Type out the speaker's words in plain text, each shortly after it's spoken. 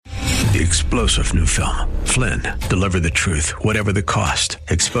the explosive new film, Flynn, Deliver the Truth, Whatever the Cost,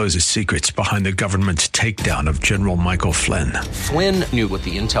 exposes secrets behind the government's takedown of General Michael Flynn. Flynn knew what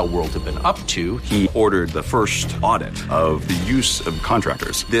the intel world had been up to. He ordered the first audit of the use of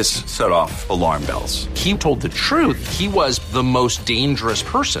contractors. This set off alarm bells. He told the truth. He was the most dangerous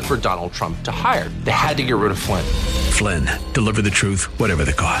person for Donald Trump to hire. They had to get rid of Flynn. Flynn, Deliver the Truth, Whatever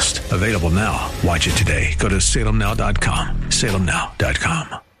the Cost. Available now. Watch it today. Go to salemnow.com.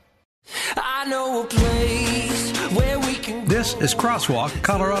 salemnow.com. I know a place where we can. This is Crosswalk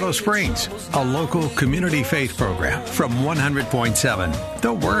Colorado Springs, a local community faith program from 100.7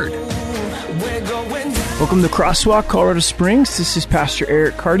 The Word. Welcome to Crosswalk Colorado Springs. This is Pastor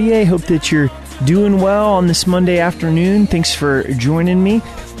Eric Cartier. Hope that you're doing well on this Monday afternoon. Thanks for joining me.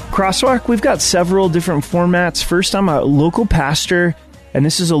 Crosswalk, we've got several different formats. First, I'm a local pastor, and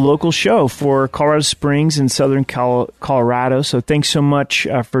this is a local show for Colorado Springs and Southern Colorado. So thanks so much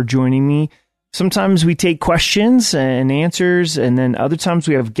for joining me. Sometimes we take questions and answers, and then other times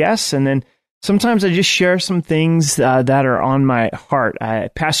we have guests, and then sometimes I just share some things that are on my heart. I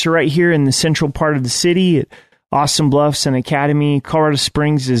pastor right here in the central part of the city at Austin Bluffs and Academy. Colorado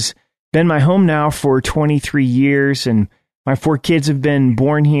Springs has been my home now for 23 years, and my 4 kids have been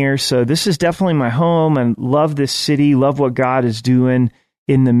born here. So this is definitely my home, and love this city, love what God is doing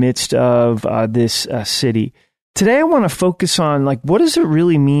in the midst of this city. Today, I want to focus on, what does it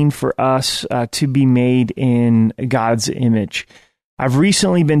really mean for us to be made in God's image? I've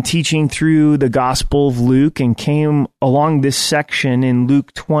recently been teaching through the Gospel of Luke and came along this section in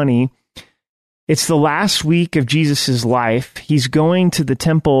Luke 20. It's the last week of Jesus' life. He's going to the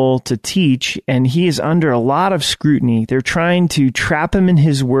temple to teach, and he is under a lot of scrutiny. They're trying to trap him in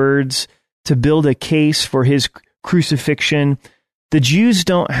his words to build a case for his crucifixion. The Jews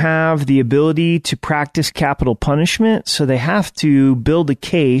don't have the ability to practice capital punishment, so they have to build a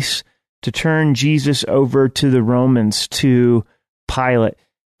case to turn Jesus over to the Romans, to Pilate.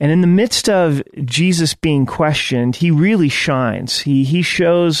 And in the midst of Jesus being questioned, he really shines. He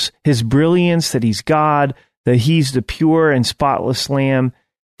shows his brilliance, that he's God, that he's the pure and spotless Lamb,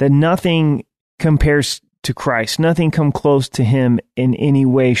 that nothing compares to Christ. Nothing come close to him in any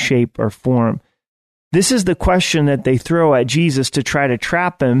way, shape, or form. This is the question that they throw at Jesus to try to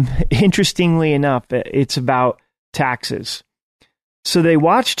trap him. Interestingly enough, it's about taxes. So they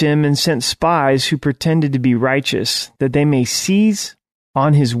watched him and sent spies who pretended to be righteous, that they may seize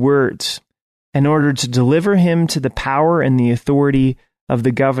on his words, in order to deliver him to the power and the authority of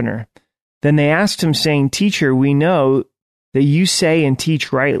the governor. Then they asked him, saying, "Teacher, we know that you say and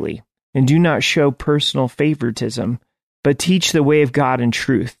teach rightly, and do not show personal favoritism, but teach the way of God in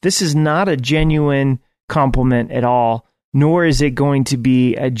truth." This is not a genuine compliment at all, nor is it going to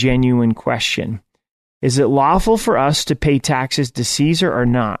be a genuine question. Is it lawful for us to pay taxes to Caesar or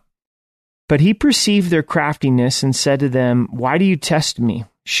not? But he perceived their craftiness and said to them, "Why do you test me?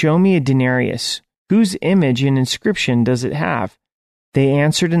 Show me a denarius. Whose image and inscription does it have?" They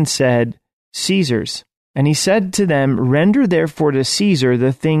answered and said, "Caesar's." And he said to them, "Render therefore to Caesar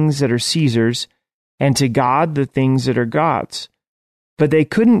the things that are Caesar's, and to God the things that are God's." But they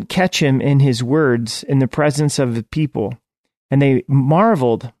couldn't catch him in his words in the presence of the people, and they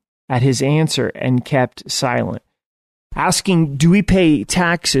marveled at his answer and kept silent. Asking, do we pay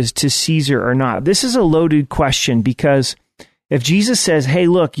taxes to Caesar or not? This is a loaded question, because if Jesus says, hey,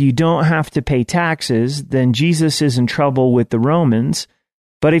 look, you don't have to pay taxes, then Jesus is in trouble with the Romans.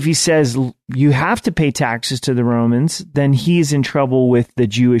 But if he says you have to pay taxes to the Romans, then he is in trouble with the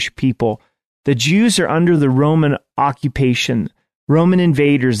Jewish people. The Jews are under the Roman occupation, Roman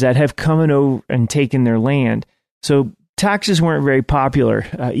invaders that have come over and taken their land. So taxes weren't very popular.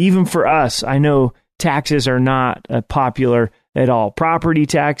 Even for us, I know taxes are not popular at all. Property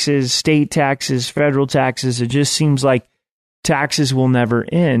taxes, state taxes, federal taxes, it just seems like taxes will never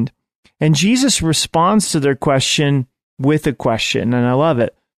end. And Jesus responds to their question with a question, and I love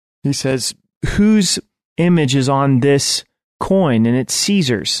it. He says, whose image is on this coin? And it's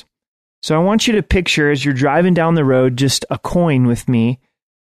Caesar's. So I want you to picture, as you're driving down the road, just a coin with me,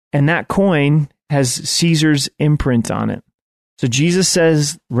 and that coin has Caesar's imprint on it. So Jesus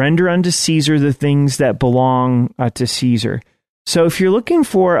says, render unto Caesar the things that belong to Caesar. So if you're looking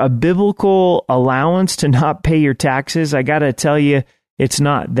for a biblical allowance to not pay your taxes, I got to tell you, it's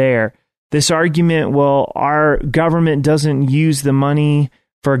not there. This argument, well, our government doesn't use the money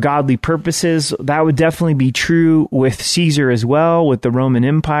for godly purposes, that would definitely be true with Caesar as well, with the Roman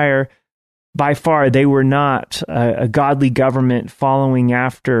Empire. By far, they were not a godly government following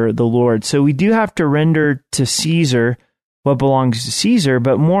after the Lord. So we do have to render to Caesar what belongs to Caesar,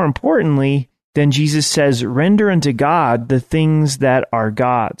 but more importantly, then Jesus says, render unto God the things that are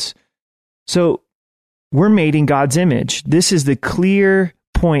God's. So we're made in God's image. This is the clear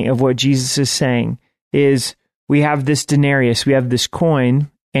point of what Jesus is saying, is we have this denarius, we have this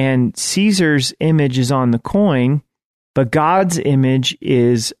coin, and Caesar's image is on the coin, but God's image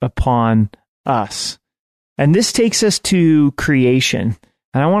is upon us. And this takes us to creation.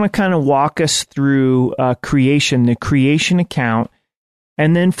 And I want to kind of walk us through creation, the creation account,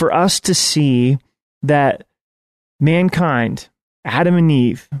 and then for us to see that mankind, Adam and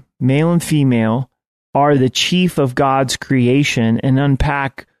Eve, male and female, are the chief of God's creation, and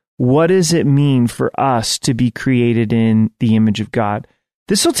unpack what does it mean for us to be created in the image of God.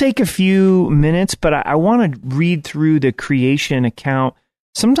 This will take a few minutes, but I want to read through the creation account.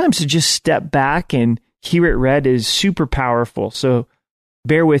 Sometimes to just step back and hear it read is super powerful. So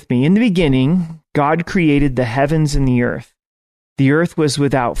bear with me. In the beginning, God created the heavens and the earth. The earth was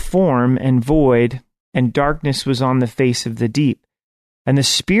without form and void, and darkness was on the face of the deep. And the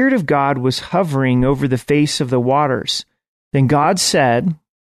Spirit of God was hovering over the face of the waters. Then God said,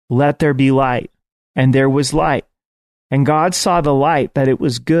 "Let there be light." And there was light. And God saw the light, that it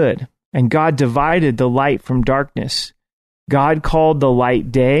was good. And God divided the light from darkness. God called the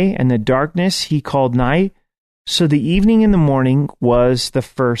light day, and the darkness he called night. So the evening and the morning was the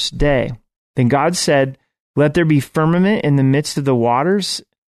first day. Then God said, "Let there be firmament in the midst of the waters,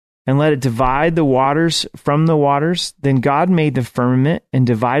 and let it divide the waters from the waters." Then God made the firmament and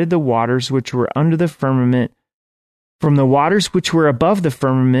divided the waters which were under the firmament from the waters which were above the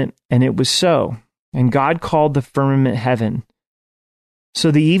firmament, and it was so. And God called the firmament heaven. So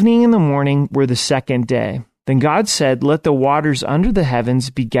the evening and the morning were the second day. Then God said, "Let the waters under the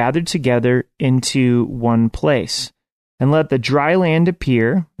heavens be gathered together into one place, and let the dry land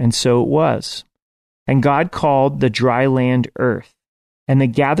appear," and so it was. And God called the dry land earth. And the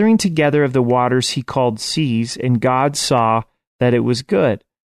gathering together of the waters he called seas, and God saw that it was good.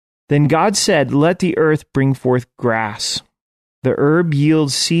 Then God said, "Let the earth bring forth grass. The herb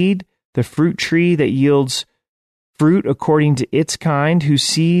yields seed, the fruit tree that yields fruit according to its kind, whose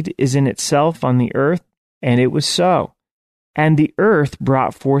seed is in itself on the earth." And it was so. And the earth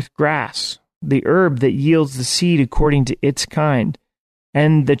brought forth grass, the herb that yields the seed according to its kind,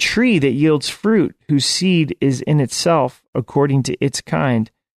 and the tree that yields fruit, whose seed is in itself according to its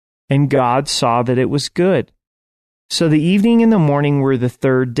kind. And God saw that it was good. So the evening and the morning were the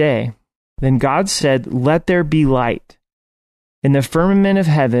third day. Then God said, "Let there be light in the firmament of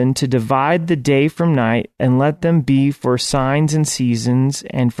heaven to divide the day from night, and let them be for signs and seasons,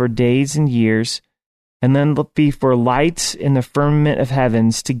 and for days and years, and then be for lights in the firmament of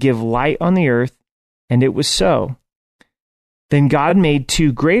heavens to give light on the earth." And it was so. Then God made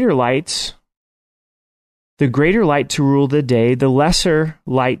two greater lights, the greater light to rule the day, the lesser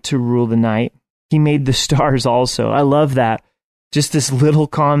light to rule the night. He made the stars also. I love that. Just this little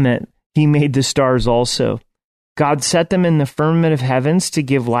comment. He made the stars also. God set them in the firmament of heavens to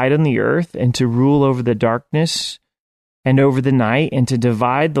give light on the earth, and to rule over the darkness and over the night, and to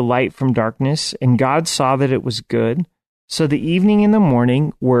divide the light from darkness. And God saw that it was good. So the evening and the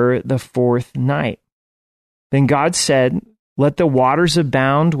morning were the fourth night. Then God said, "Let the waters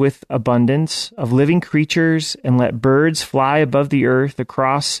abound with abundance of living creatures, and let birds fly above the earth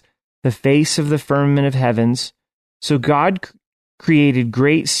across the face of the firmament of heavens." So God created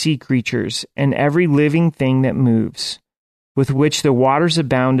great sea creatures, and every living thing that moves, with which the waters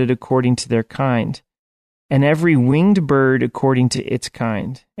abounded according to their kind, and every winged bird according to its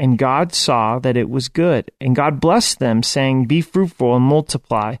kind. And God saw that it was good. And God blessed them, saying, "Be fruitful and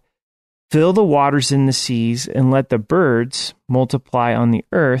multiply. Fill the waters in the seas, and let the birds multiply on the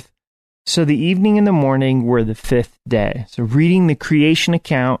earth." So the evening and the morning were the fifth day. So reading the creation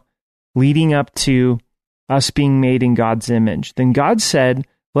account leading up to us being made in God's image. Then God said,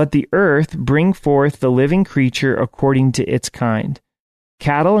 "Let the earth bring forth the living creature according to its kind,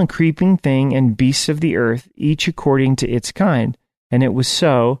 cattle and creeping thing and beasts of the earth, each according to its kind." And it was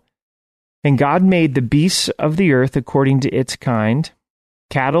so. And God made the beasts of the earth according to its kind,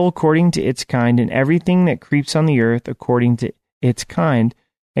 cattle according to its kind, and everything that creeps on the earth according to its kind.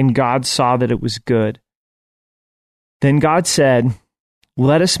 And God saw that it was good. Then God said,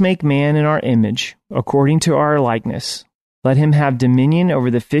 "Let us make man in our image, according to our likeness. Let him have dominion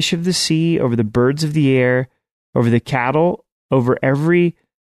over the fish of the sea, over the birds of the air, over the cattle, over every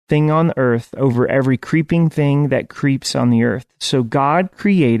thing on the earth, over every creeping thing that creeps on the earth." So God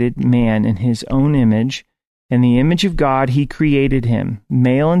created man in his own image. In the image of God he created him.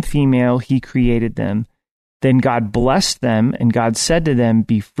 Male and female he created them. Then God blessed them, and God said to them,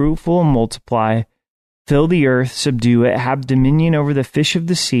 "Be fruitful and multiply. Fill the earth, subdue it, have dominion over the fish of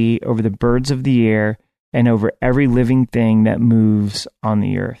the sea, over the birds of the air, and over every living thing that moves on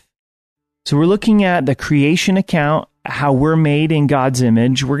the earth." So we're looking at the creation account, how we're made in God's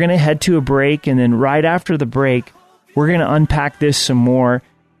image. We're going to head to a break, and then right after the break, we're going to unpack this some more.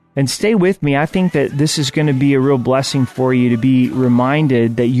 And stay with me. I think that this is going to be a real blessing for you to be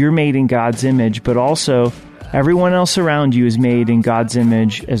reminded that you're made in God's image, but also everyone else around you is made in God's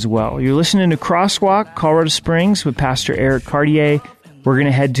image as well. You're listening to Crosswalk, Colorado Springs with Pastor Eric Cartier. We're going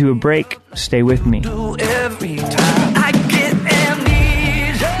to head to a break. Stay with me. Every time I get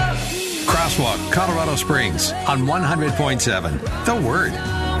amnesia. Crosswalk, Colorado Springs on 100.7. The Word.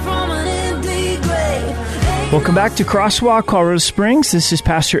 From an empty grave. Welcome back to Crosswalk, Colorado Springs. This is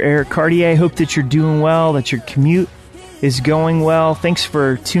Pastor Eric Cartier. I hope that you're doing well, that your commute is going well. Thanks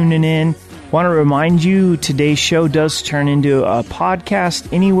for tuning in. Want to remind you, today's show does turn into a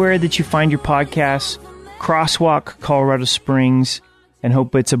podcast anywhere that you find your podcasts. Crosswalk, Colorado Springs, and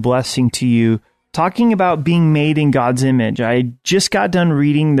hope it's a blessing to you. Talking about being made in God's image. I just got done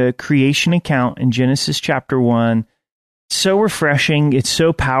reading the creation account in Genesis chapter 1. So refreshing. It's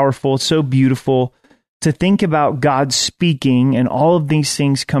so powerful. It's so beautiful to think about God speaking and all of these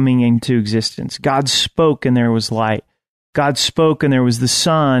things coming into existence. God spoke and there was light. God spoke and there was the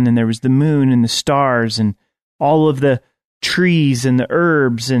sun and there was the moon and the stars and all of the trees and the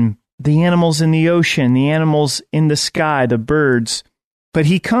herbs and the animals in the ocean, the animals in the sky, the birds. But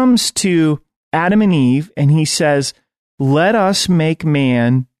he comes to Adam and Eve and he says, "Let us make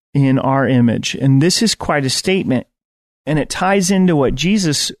man in our image." And this is quite a statement. And it ties into what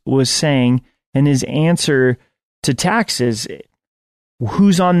Jesus was saying and his answer to taxes.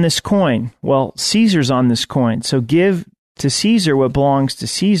 Who's on this coin? Well, Caesar's on this coin. So give to Caesar what belongs to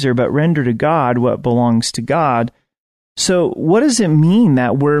Caesar, but render to God what belongs to God. So what does it mean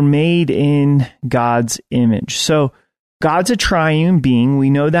that we're made in God's image? So God's a triune being. We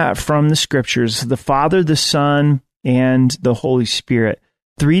know that from the scriptures, the Father, the Son, and the Holy Spirit.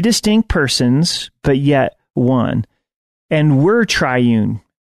 Three distinct persons, but yet one. And we're triune.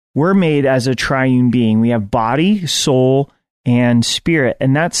 We're made as a triune being. We have body, soul, and spirit.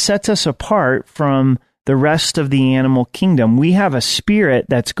 And that sets us apart from the rest of the animal kingdom. We have a spirit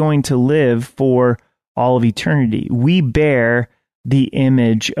that's going to live for all of eternity. We bear the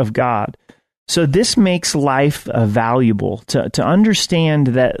image of God. So this makes life valuable. To understand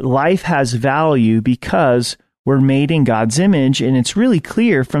that life has value because we're made in God's image. And it's really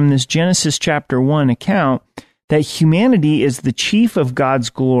clear from this Genesis chapter 1 account that humanity is the chief of God's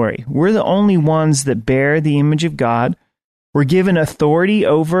glory. We're the only ones that bear the image of God. We're given authority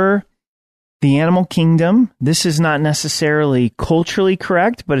over the animal kingdom. This is not necessarily culturally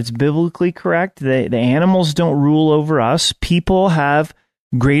correct, but it's biblically correct. The animals don't rule over us. People have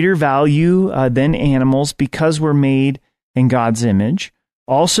greater value than animals because we're made in God's image.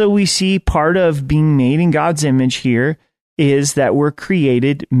 Also, we see part of being made in God's image here is that we're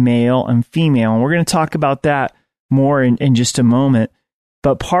created male and female. And we're going to talk about that more in just a moment.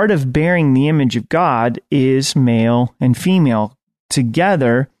 But part of bearing the image of God is male and female.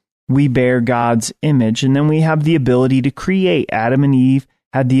 Together, we bear God's image. And then we have the ability to create. Adam and Eve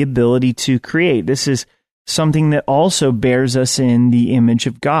had the ability to create. This is something that also bears us in the image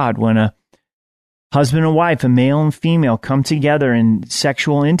of God. When a husband and wife, a male and female, come together in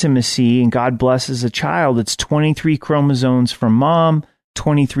sexual intimacy and God blesses a child, it's 23 chromosomes from mom,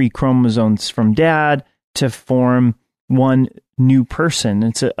 23 chromosomes from dad to form one new person.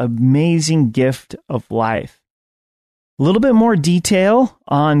 It's an amazing gift of life. A little bit more detail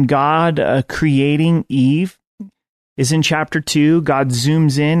on God creating Eve is in chapter 2. God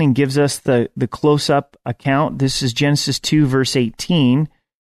zooms in and gives us the close-up account. This is Genesis 2, verse 18.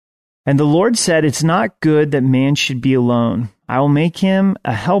 "And the Lord said, 'It's not good that man should be alone. I will make him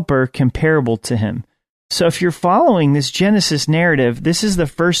a helper comparable to him.'" So if you're following this Genesis narrative, this is the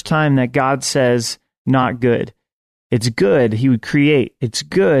first time that God says, not good. It's good, he would create. It's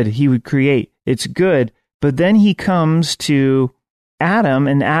good, he would create. It's good. But then he comes to Adam,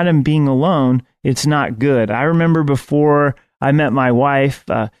 and Adam being alone, it's not good. I remember before I met my wife,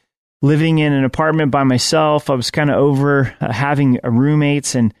 living in an apartment by myself, I was kind of over having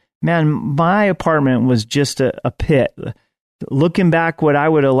roommates, and man, my apartment was just a pit. Looking back, what I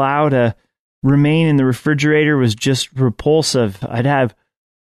would allow to remain in the refrigerator was just repulsive. I'd have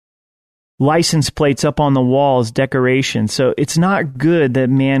license plates up on the wall as decoration. So it's not good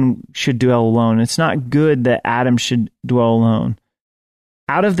that man should dwell alone. It's not good that Adam should dwell alone.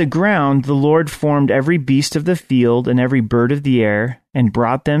 Out of the ground, the Lord formed every beast of the field and every bird of the air and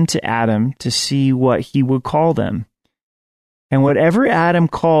brought them to Adam to see what he would call them. And whatever Adam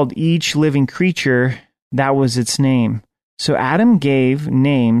called each living creature, that was its name. So Adam gave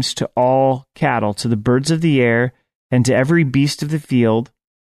names to all cattle, to the birds of the air, and to every beast of the field.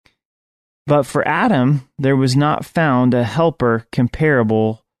 But for Adam, there was not found a helper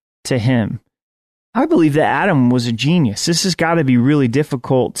comparable to him. I believe that Adam was a genius. This has got to be really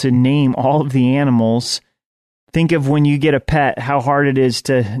difficult to name all of the animals. Think of when you get a pet, how hard it is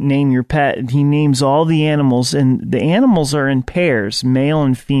to name your pet. He names all the animals, and the animals are in pairs, male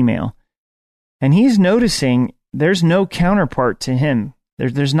and female. And he's noticing there's no counterpart to him.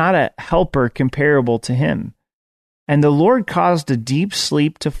 There's not a helper comparable to him. And the Lord caused a deep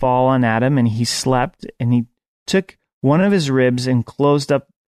sleep to fall on Adam, and he slept, and he took one of his ribs and closed up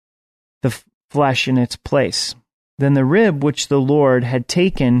the flesh in its place. Then the rib which the Lord had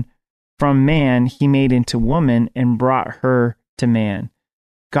taken from man, he made into woman and brought her to man.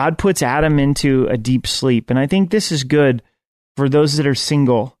 God puts Adam into a deep sleep, and I think this is good for those that are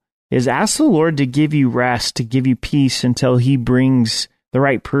single, is ask the Lord to give you rest, to give you peace until he brings the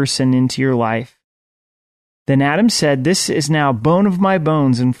right person into your life. Then Adam said, "This is now bone of my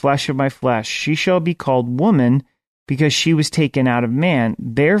bones and flesh of my flesh. She shall be called woman, because she was taken out of man.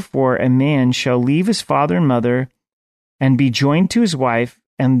 Therefore a man shall leave his father and mother and be joined to his wife,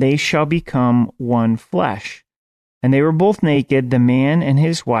 and they shall become one flesh. And they were both naked, the man and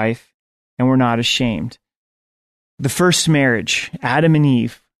his wife, and were not ashamed." The first marriage, Adam and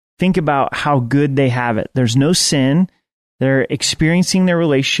Eve, think about how good they have it. There's no sin. They're experiencing their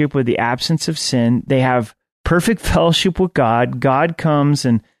relationship with the absence of sin. They have perfect fellowship with God. God comes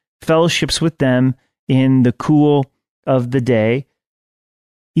and fellowships with them in the cool of the day.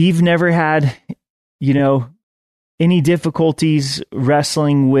 Eve never had, any difficulties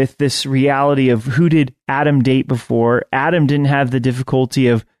wrestling with this reality of who did Adam date before. Adam didn't have the difficulty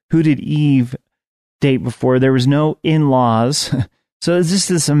of who did Eve date before. There was no in-laws. So it's just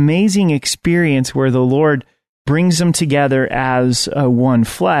this amazing experience where the Lord brings them together as one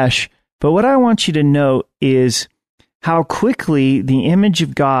flesh. But what I want you to note is how quickly the image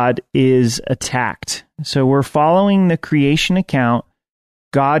of God is attacked. So we're following the creation account.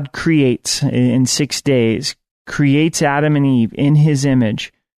 God creates in 6 days, creates Adam and Eve in his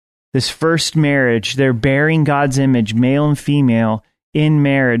image. This first marriage, they're bearing God's image, male and female, in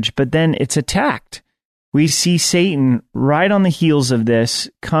marriage, but then it's attacked. We see Satan right on the heels of this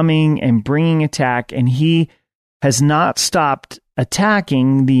coming and bringing attack, and he has not stopped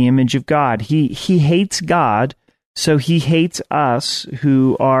attacking the image of God. He hates God, so he hates us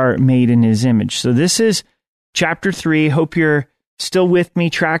who are made in his image. So this is chapter 3. Hope you're still with me,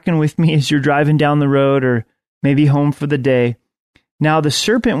 tracking with me as you're driving down the road or maybe home for the day. Now the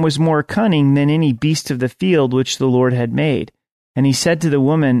serpent was more cunning than any beast of the field which the Lord had made. And he said to the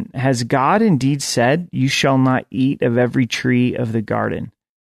woman, "Has God indeed said, you shall not eat of every tree of the garden?"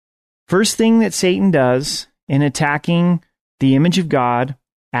 First thing that Satan does in attacking the image of God,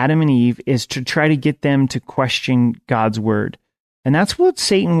 Adam and Eve, is to try to get them to question God's word. And that's what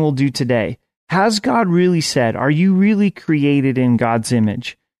Satan will do today. Has God really said? Are you really created in God's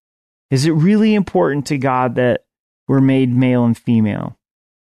image? Is it really important to God that we're made male and female?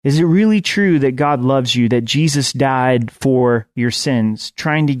 Is it really true that God loves you, that Jesus died for your sins,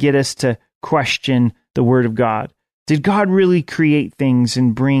 trying to get us to question the word of God? Did God really create things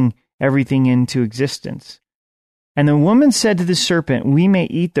and bring everything into existence? And the woman said to the serpent, "We may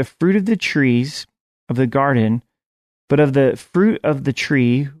eat the fruit of the trees of the garden, but of the fruit of the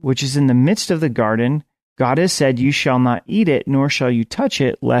tree which is in the midst of the garden, God has said, you shall not eat it, nor shall you touch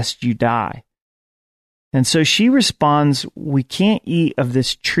it, lest you die." And so she responds, we can't eat of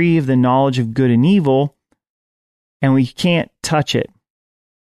this tree of the knowledge of good and evil, and we can't touch it.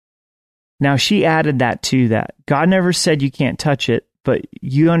 Now she added that to that. God never said you can't touch it, but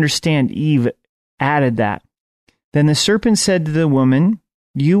you understand Eve added that. Then the serpent said to the woman,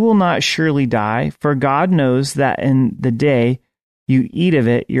 "You will not surely die, for God knows that in the day you eat of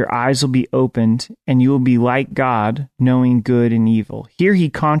it, your eyes will be opened, and you will be like God, knowing good and evil." Here he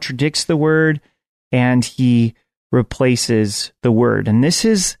contradicts the word, and he replaces the word. And this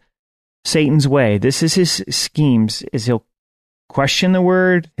is Satan's way. This is his schemes, is he'll question the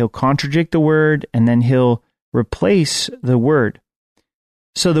word, he'll contradict the word, and then he'll replace the word.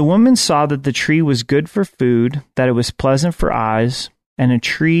 So the woman saw that the tree was good for food, that it was pleasant for eyes, and a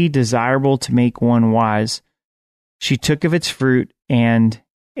tree desirable to make one wise. She took of its fruit and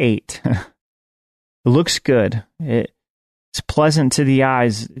ate. It looks good. It's pleasant to the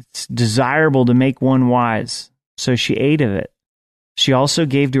eyes. It's desirable to make one wise. So she ate of it. She also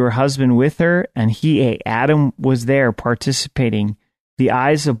gave to her husband with her, and he ate. Adam was there participating. The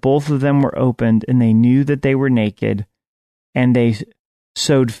eyes of both of them were opened, and they knew that they were naked, and they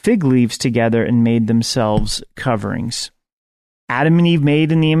sewed fig leaves together and made themselves coverings. Adam and Eve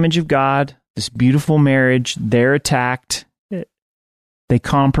made in the image of God, this beautiful marriage. They're attacked they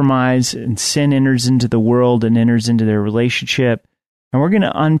compromise, and sin enters into the world and enters into their relationship. And we're going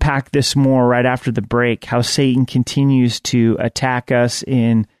to unpack this more right after the break, how Satan continues to attack us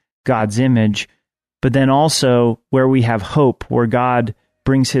in God's image, but then also where we have hope, where God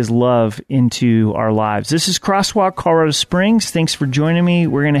brings his love into our lives. This is Crosswalk Colorado Springs. Thanks for joining me.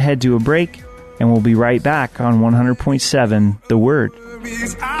 We're going to head to a break, and we'll be right back on 100.7 The Word.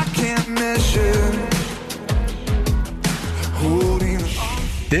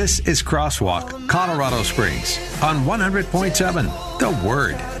 This is Crosswalk Colorado Springs on 100.7 The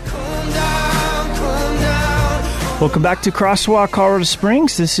Word. Welcome back to Crosswalk Colorado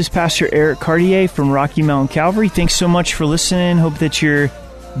Springs. This is Pastor Eric Cartier from Rocky Mountain Calvary. Thanks so much for listening. Hope that you're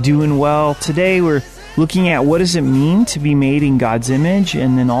doing well. Today we're looking at what does it mean to be made in God's image,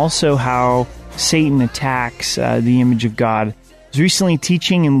 and then also how Satan attacks the image of God. I was recently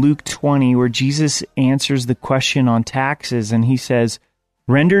teaching in Luke 20 where Jesus answers the question on taxes, and he says,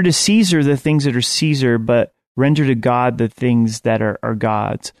 "Render to Caesar the things that are Caesar, but render to God the things that are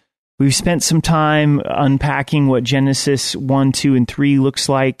God's." We've spent some time unpacking what Genesis 1, 2, and 3 looks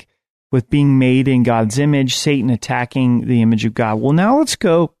like with being made in God's image, Satan attacking the image of God. Well, now let's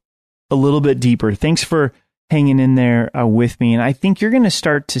go a little bit deeper. Thanks for hanging in there with me. And I think you're going to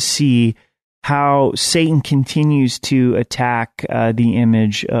start to see how Satan continues to attack the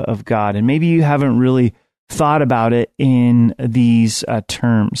image of God. And maybe you haven't really thought about it in these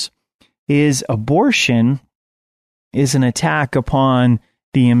terms. Abortion is an attack upon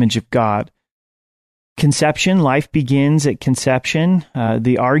the image of God. Conception, life begins at conception.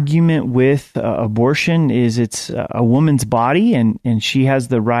 The argument with abortion is it's a woman's body and she has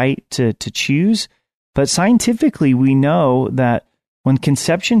the right to choose. But scientifically, we know that when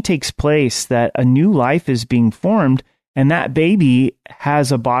conception takes place, that a new life is being formed, and that baby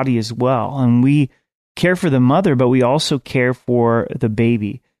has a body as well. And we care for the mother, but we also care for the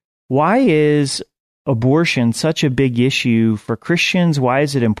baby. Why is abortion such a big issue for Christians? Why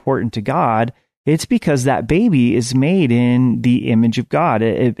is it important to God? It's because that baby is made in the image of God.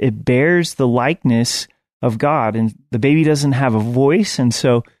 It bears the likeness of God, and the baby doesn't have a voice, and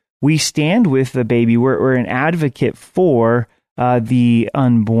so we stand with the baby. We're an advocate for the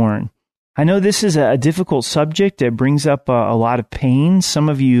unborn. I know this is a difficult subject. It brings up a lot of pain. Some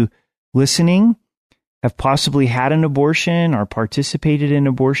of you listening have possibly had an abortion or participated in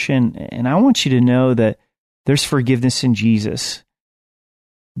abortion, and I want you to know that there's forgiveness in Jesus,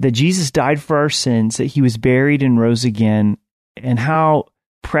 that Jesus died for our sins, that he was buried and rose again, and how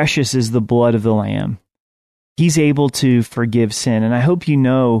precious is the blood of the Lamb. He's able to forgive sin, and I hope you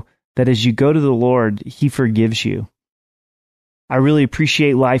know that as you go to the Lord, he forgives you. I really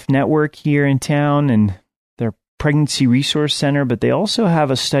appreciate Life Network here in town and their Pregnancy Resource Center, but they also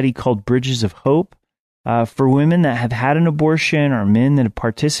have a study called Bridges of Hope, for women that have had an abortion or men that have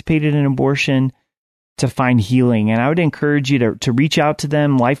participated in abortion to find healing. And I would encourage you to reach out to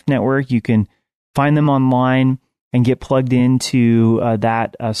them, Life Network. You can find them online and get plugged into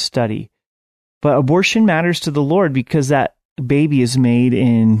that study. But abortion matters to the Lord because that baby is made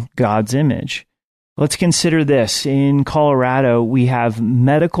in God's image. Let's consider this. In Colorado, we have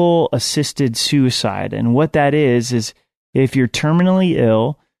medical assisted suicide. And what that is if you're terminally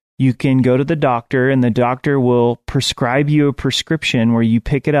ill, you can go to the doctor, and the doctor will prescribe you a prescription where you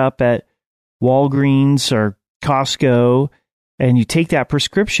pick it up at Walgreens or Costco, and you take that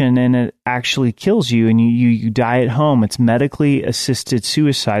prescription, and it actually kills you, and you die at home. It's medically assisted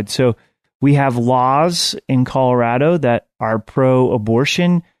suicide. So we have laws in Colorado that are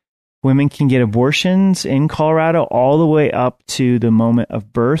pro-abortion. Women can get abortions in Colorado all the way up to the moment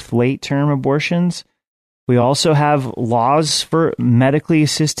of birth, late-term abortions. We also have laws for medically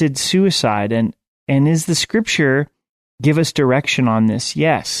assisted suicide. And does the scripture give us direction on this?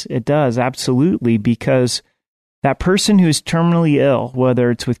 Yes, it does, absolutely, because that person who is terminally ill,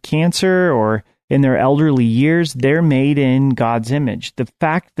 whether it's with cancer or in their elderly years, they're made in God's image. The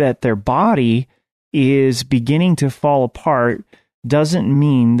fact that their body is beginning to fall apart doesn't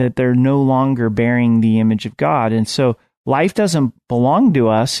mean that they're no longer bearing the image of God. And so life doesn't belong to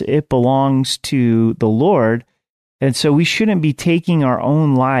us, it belongs to the Lord. And so we shouldn't be taking our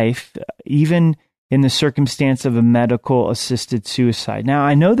own life, even in the circumstance of a medical assisted suicide. Now,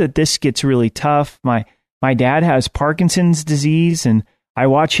 I know that this gets really tough. My dad has Parkinson's disease, and I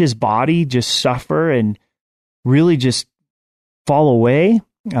watch his body just suffer and really just fall away.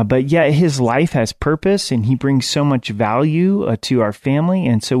 But yet his life has purpose, and he brings so much value to our family.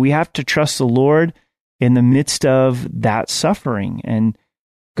 And so we have to trust the Lord in the midst of that suffering. And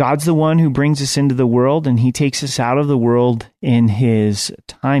God's the one who brings us into the world, and he takes us out of the world in his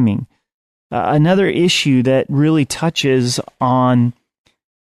timing. Another issue that really touches on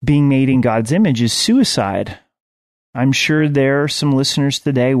being made in God's image is suicide. I'm sure there are some listeners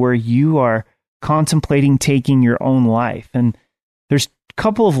today where you are contemplating taking your own life. And there's a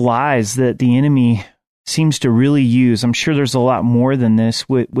couple of lies that the enemy seems to really use. I'm sure there's a lot more than this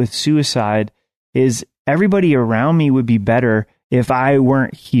with suicide, is everybody around me would be better if I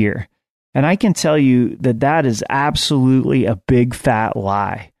weren't here. And I can tell you that that is absolutely a big fat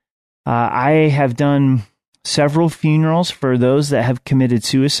lie. I have done several funerals for those that have committed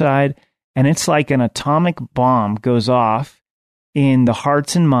suicide, and it's like an atomic bomb goes off in the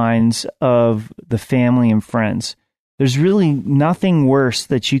hearts and minds of the family and friends. There's really nothing worse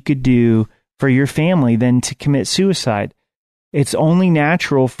that you could do for your family than to commit suicide. It's only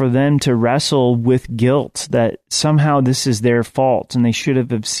natural for them to wrestle with guilt that somehow this is their fault and they should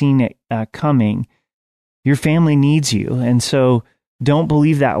have seen it coming. Your family needs you. And so don't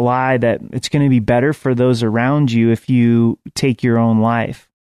believe that lie that it's going to be better for those around you if you take your own life.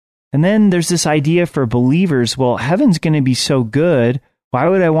 And then there's this idea for believers, well, heaven's going to be so good. Why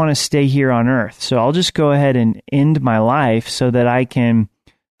would I want to stay here on earth? So I'll just go ahead and end my life so that I can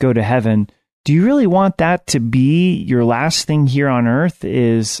go to heaven. Do you really want that to be your last thing here on earth?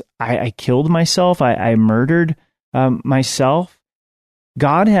 Is I killed myself, I murdered myself?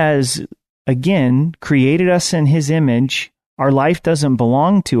 God has, again, created us in His image. Our life doesn't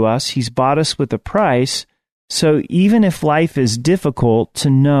belong to us. He's bought us with a price. So even if life is difficult,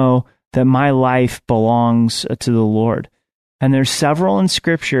 to know that my life belongs to the Lord. And there's several in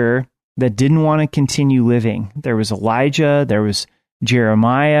Scripture that didn't want to continue living. There was Elijah, there was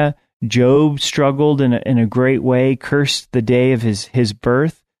Jeremiah. Job struggled in a great way, cursed the day of his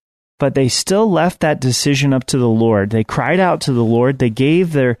birth, but they still left that decision up to the Lord. They cried out to the Lord. They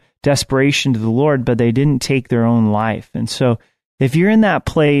gave their desperation to the Lord, but they didn't take their own life. And so if you're in that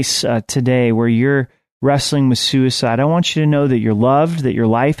place today where you're wrestling with suicide, I want you to know that you're loved, that your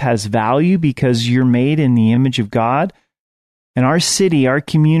life has value because you're made in the image of God. And our city, our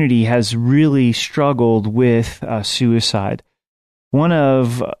community has really struggled with suicide. One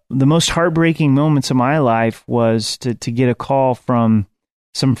of the most heartbreaking moments of my life was to get a call from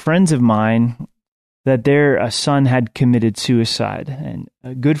some friends of mine that their son had committed suicide. And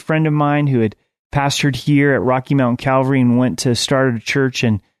a good friend of mine who had pastored here at Rocky Mountain Calvary and went to start a church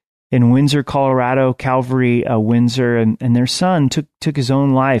in Windsor, Colorado, Calvary, Windsor, and their son took his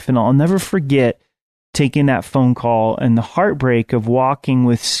own life. And I'll never forget taking that phone call and the heartbreak of walking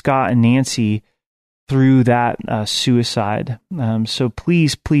with Scott and Nancy through that suicide. So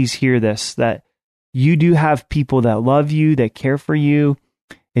please hear this, that you do have people that love you, that care for you.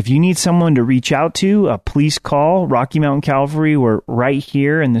 If you need someone to reach out to, please call Rocky Mountain Calvary. We're right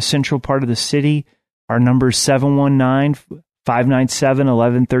here in the central part of the city. Our number is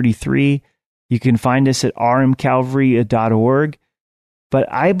 719-597-1133. You can find us at rmcalvary.org.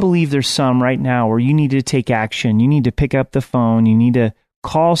 But I believe there's some right now where you need to take action. You need to pick up the phone. You need to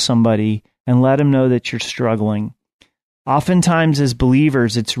call somebody and let them know that you're struggling. Oftentimes as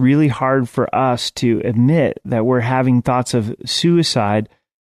believers, it's really hard for us to admit that we're having thoughts of suicide.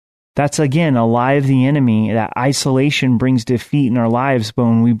 That's, again, a lie of the enemy. That isolation brings defeat in our lives. But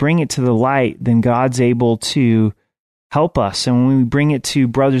when we bring it to the light, then God's able to help us. And when we bring it to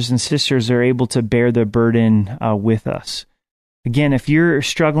brothers and sisters, they're able to bear the burden with us. Again, if you're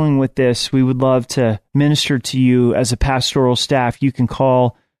struggling with this, we would love to minister to you as a pastoral staff. You can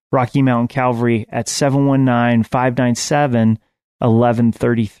call Rocky Mountain Calvary at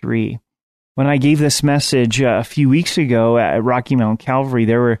 719-597-1133. When I gave this message a few weeks ago at Rocky Mountain Calvary,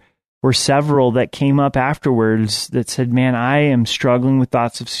 there were several that came up afterwards that said, man, I am struggling with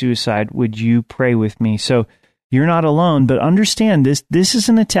thoughts of suicide. Would you pray with me? So you're not alone, but understand this is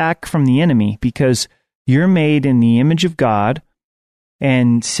an attack from the enemy because you're made in the image of God.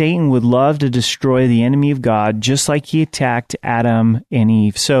 And Satan would love to destroy the enemy of God, just like he attacked Adam and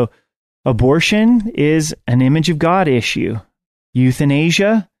Eve. So abortion is an image of God issue.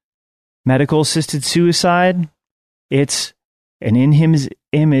 Euthanasia, medical-assisted suicide, it's an in his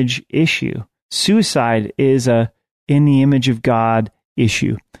image issue. Suicide is a in the image of God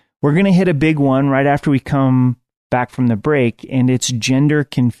issue. We're going to hit a big one right after we come back from the break, and it's gender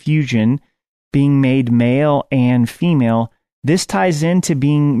confusion, being made male and female. This ties into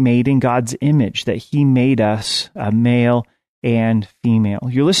being made in God's image, that He made us male and female.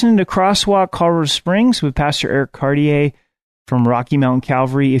 You're listening to Crosswalk Colorado Springs with Pastor Eric Cartier from Rocky Mountain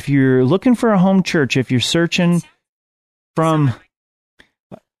Calvary. If you're looking for a home church, if you're searching for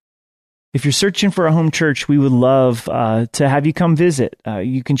a home church, we would love to have you come visit.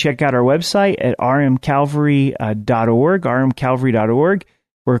 You can check out our website at rmcalvary.org, rmcalvary.org.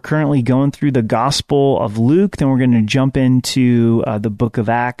 We're currently going through the Gospel of Luke. Then we're going to jump into the book of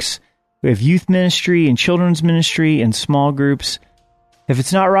Acts. We have youth ministry and children's ministry and small groups. If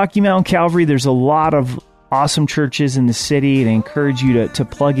it's not Rocky Mountain Calvary, there's a lot of awesome churches in the city, and I encourage you to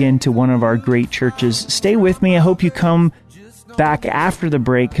plug into one of our great churches. Stay with me. I hope you come back after the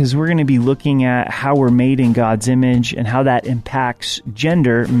break, because we're going to be looking at how we're made in God's image and how that impacts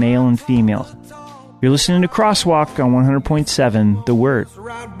gender, male and female. You're listening to Crosswalk on 100.7 The Word.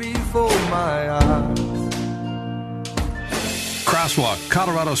 Crosswalk,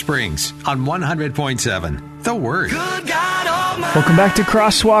 Colorado Springs on 100.7 The Word. Welcome back to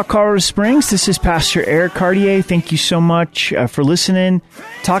Crosswalk, Colorado Springs. This is Pastor Eric Cartier. Thank you so much for listening.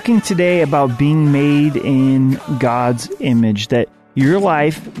 Talking today about being made in God's image, that your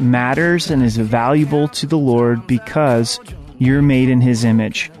life matters and is valuable to the Lord because you're made in His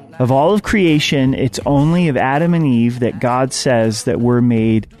image. Of all of creation, it's only of Adam and Eve that God says that we're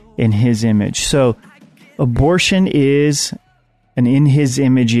made in His image. So abortion is an in His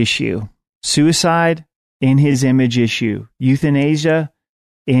image issue. Suicide, in His image issue. Euthanasia,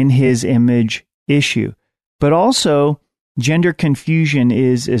 in His image issue. But also, gender confusion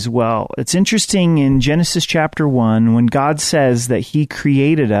is as well. It's interesting in Genesis chapter 1, when God says that He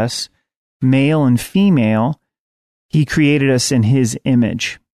created us, male and female, He created us in His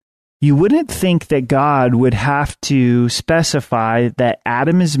image. You wouldn't think that God would have to specify that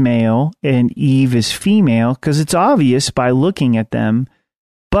Adam is male and Eve is female, because it's obvious by looking at them,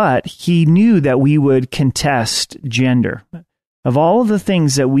 but He knew that we would contest gender. Of all of the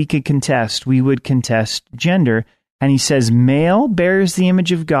things that we could contest, we would contest gender. And He says male bears the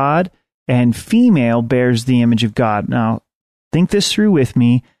image of God and female bears the image of God. Now, think this through with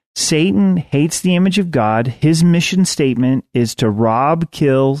me. Satan hates the image of God. His mission statement is to rob,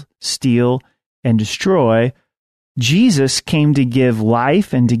 kill, steal, and destroy. Jesus came to give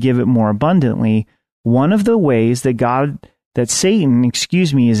life and to give it more abundantly. One of the ways that Satan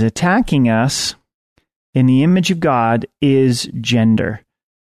is attacking us in the image of God is gender.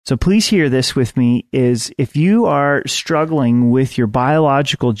 So please hear this with me, is if you are struggling with your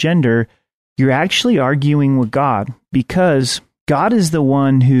biological gender, you're actually arguing with God, because God is the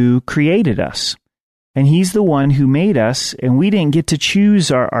one who created us, and He's the one who made us, and we didn't get to choose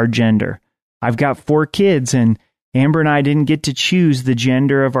our gender. I've got 4 kids, and Amber and I didn't get to choose the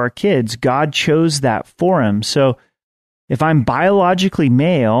gender of our kids. God chose that for them. So if I'm biologically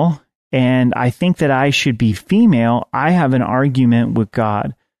male and I think that I should be female, I have an argument with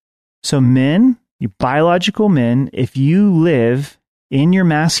God. So men, you biological men, if you live in your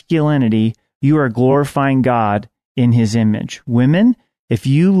masculinity, you are glorifying God in His image. Women, if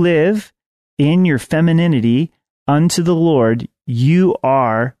you live in your femininity unto the Lord, you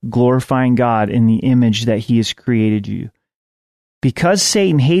are glorifying God in the image that He has created you. Because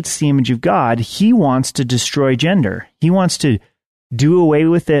Satan hates the image of God, he wants to destroy gender. He wants to do away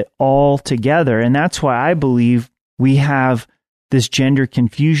with it altogether. And that's why I believe we have this gender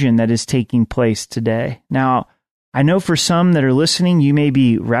confusion that is taking place today. Now, I know for some that are listening, you may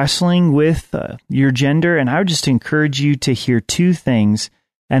be wrestling with your gender, and I would just encourage you to hear 2 things.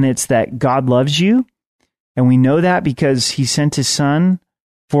 And it's that God loves you, and we know that because He sent His Son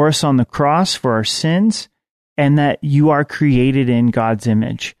for us on the cross for our sins, and that you are created in God's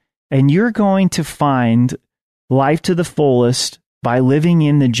image. And you're going to find life to the fullest by living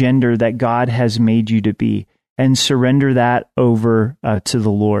in the gender that God has made you to be, and surrender that over to the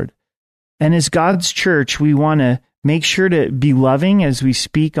Lord. And as God's church, we want to make sure to be loving as we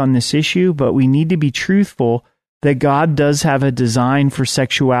speak on this issue, but we need to be truthful that God does have a design for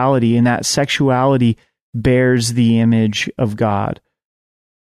sexuality, and that sexuality bears the image of God.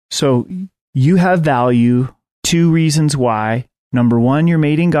 So you have value. 2 reasons why. Number 1, you're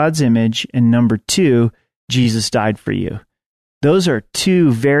made in God's image, and number 2, Jesus died for you. Those are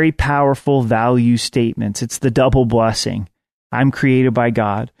 2 very powerful value statements. It's the double blessing. I'm created by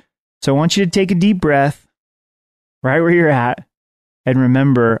God. So I want you to take a deep breath right where you're at and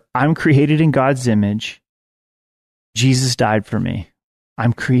remember, I'm created in God's image. Jesus died for me.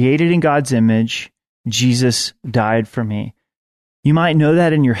 I'm created in God's image. Jesus died for me. You might know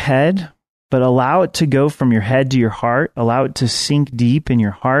that in your head, but allow it to go from your head to your heart. Allow it to sink deep in your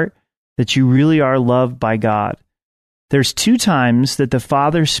heart that you really are loved by God. There's 2 times that the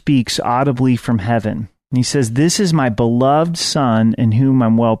Father speaks audibly from heaven. And He says, "This is my beloved Son in whom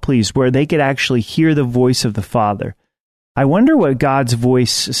I'm well pleased," where they could actually hear the voice of the Father. I wonder what God's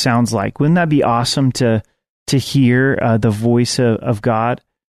voice sounds like. Wouldn't that be awesome to hear the voice of God?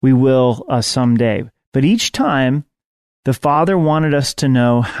 We will someday. But each time, the Father wanted us to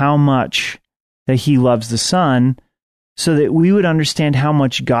know how much that He loves the Son, so that we would understand how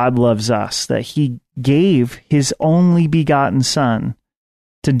much God loves us, that he gave his only begotten Son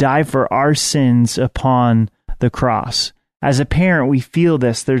to die for our sins upon the cross. As a parent, we feel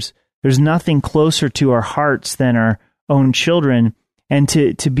this. There's nothing closer to our hearts than our own children, and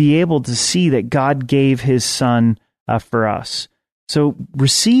to be able to see that God gave his Son for us. So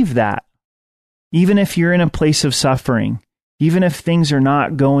receive that. Even if you're in a place of suffering, even if things are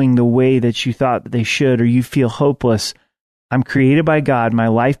not going the way that you thought that they should, or you feel hopeless, I'm created by God. My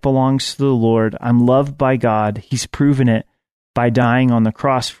life belongs to the Lord. I'm loved by God. He's proven it by dying on the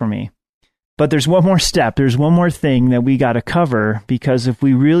cross for me. But there's one more step. There's one more thing that we got to cover, because if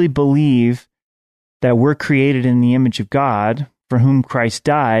we really believe that we're created in the image of God, for whom Christ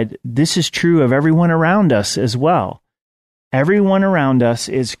died, this is true of everyone around us as well. Everyone around us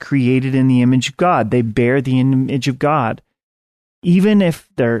is created in the image of God. They bear the image of God. Even if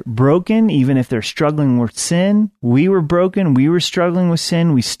they're broken, even if they're struggling with sin, we were broken, we were struggling with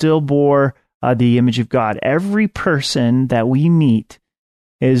sin, we still bore the image of God. Every person that we meet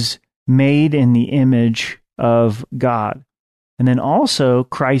is made in the image of God. And then also,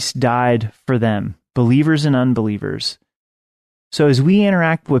 Christ died for them, believers and unbelievers. So as we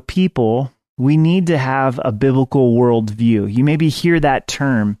interact with people, we need to have a biblical worldview. You maybe hear that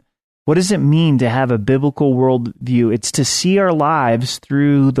term. What does it mean to have a biblical worldview? It's to see our lives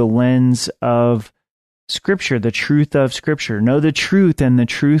through the lens of Scripture, the truth of Scripture. Know the truth, and the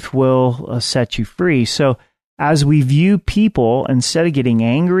truth will set you free. So as we view people, instead of getting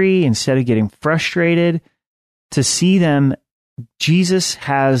angry, instead of getting frustrated, to see them, Jesus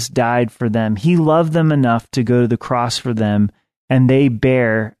has died for them. He loved them enough to go to the cross for them, and they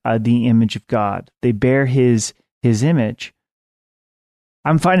bear the image of God. They bear his image.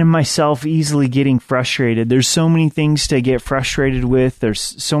 I'm finding myself easily getting frustrated. There's so many things to get frustrated with. There's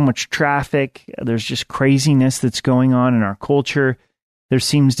so much traffic. There's just craziness that's going on in our culture. There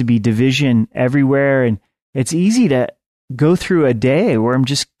seems to be division everywhere. And it's easy to go through a day where I'm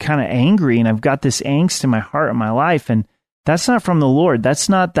just kind of angry and I've got this angst in my heart and my life. And that's not from the Lord. That's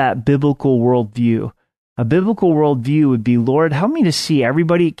not that biblical worldview. A biblical worldview would be, Lord, help me to see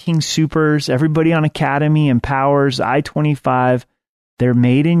everybody at King Soopers, everybody on Academy and Powers, I-25, they're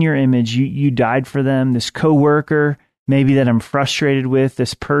made in your image. You died for them. This coworker, maybe that I'm frustrated with,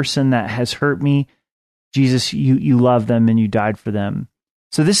 this person that has hurt me, Jesus, you love them and you died for them.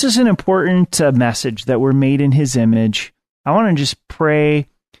 So this is an important message, that we're made in his image. I want to just pray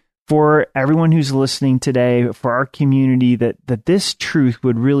for everyone who's listening today, for our community, that this truth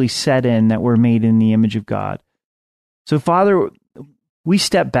would really set in, that we're made in the image of God. So Father, we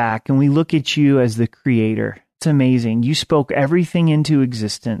step back and we look at you as the creator. It's amazing. You spoke everything into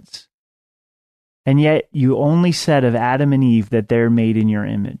existence. And yet you only said of Adam and Eve that they're made in your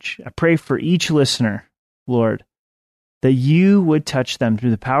image. I pray for each listener, Lord, that you would touch them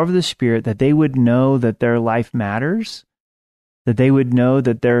through the power of the Spirit, that they would know that their life matters, that they would know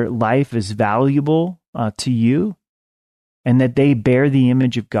that their life is valuable to you, and that they bear the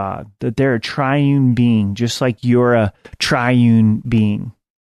image of God, that they're a triune being, just like you're a triune being.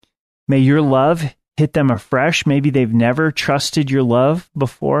 May your love hit them afresh. Maybe they've never trusted your love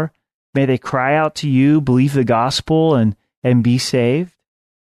before. May they cry out to you, believe the gospel, and be saved.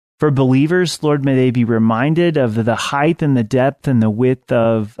 For believers, Lord, may they be reminded of the height and the depth and the width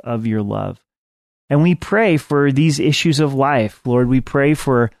of your love. And we pray for these issues of life. Lord, we pray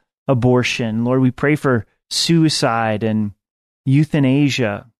for abortion. Lord, we pray for suicide and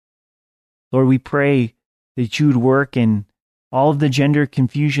euthanasia. Lord, we pray that you would work in all of the gender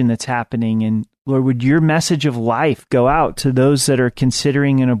confusion that's happening. And Lord, would your message of life go out to those that are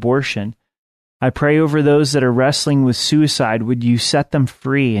considering an abortion? I pray over those that are wrestling with suicide. Would you set them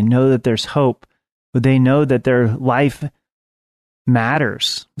free and know that there's hope? Would they know that their life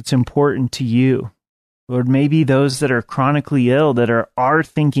matters? It's important to you. Lord, maybe those that are chronically ill, that are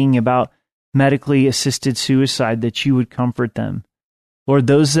thinking about medically assisted suicide, that you would comfort them. Lord,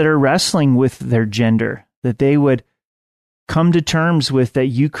 those that are wrestling with their gender, that they would come to terms with that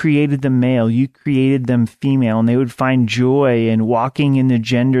you created them male, you created them female, and they would find joy in walking in the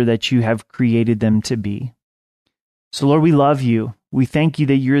gender that you have created them to be. So Lord, we love you. We thank you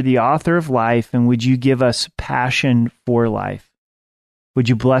that you're the author of life, and would you give us passion for life? Would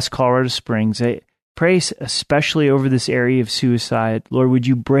you bless Colorado Springs? I pray especially over this area of suicide. Lord, would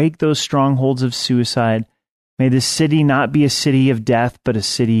you break those strongholds of suicide? May this city not be a city of death, but a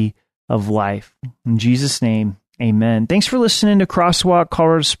city of life. In Jesus' name, amen. Thanks for listening to Crosswalk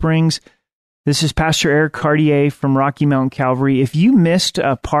Colorado Springs. This is Pastor Eric Cartier from Rocky Mountain Calvary. If you missed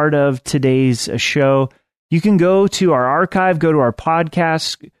a part of today's show, you can go to our archive, go to our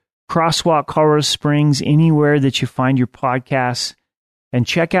podcast, Crosswalk Colorado Springs anywhere that you find your podcasts, and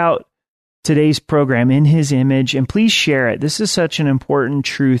check out today's program, In His Image, and please share it. This is such an important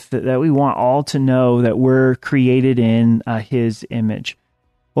truth that we want all to know, that we're created in His image.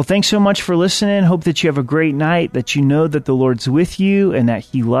 Well, thanks so much for listening. Hope that you have a great night, that you know that the Lord's with you and that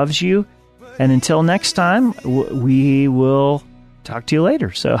He loves you. And until next time, we will talk to you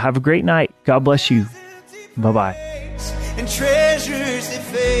later. So have a great night. God bless you. Bye-bye. And treasures that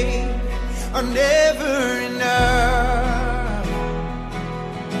fade are never enough.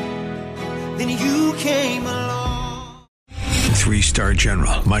 Then you came along. 3-star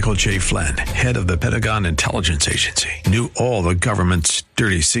General Michael J. Flynn, head of the Pentagon Intelligence Agency, knew all the government's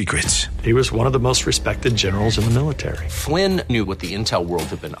dirty secrets. He was one of the most respected generals in the military. Flynn knew what the intel world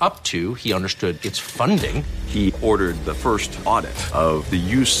had been up to. He understood its funding. He ordered the first audit of the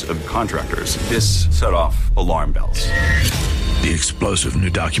use of contractors. This set off alarm bells. The explosive new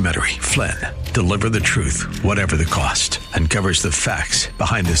documentary, Flynn, Deliver the Truth, Whatever the Cost, uncovers the facts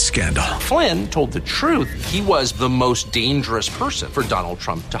behind this scandal. Flynn told the truth. He was the most dangerous person for Donald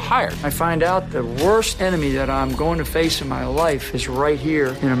Trump to hire. I find out the worst enemy that I'm going to face in my life is right here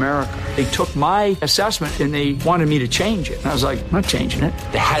in America. They took my assessment and they wanted me to change it. And I was like, I'm not changing it.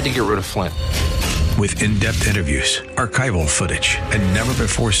 They had to get rid of Flynn. With in-depth interviews, archival footage, and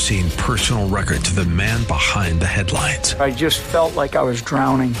never-before-seen personal records of the man behind the headlines. I just felt like I was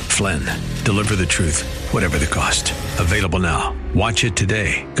drowning. Flynn, Deliver the Truth, Whatever the Cost. Available now. Watch it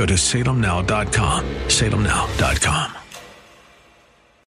today. Go to salemnow.com. salemnow.com.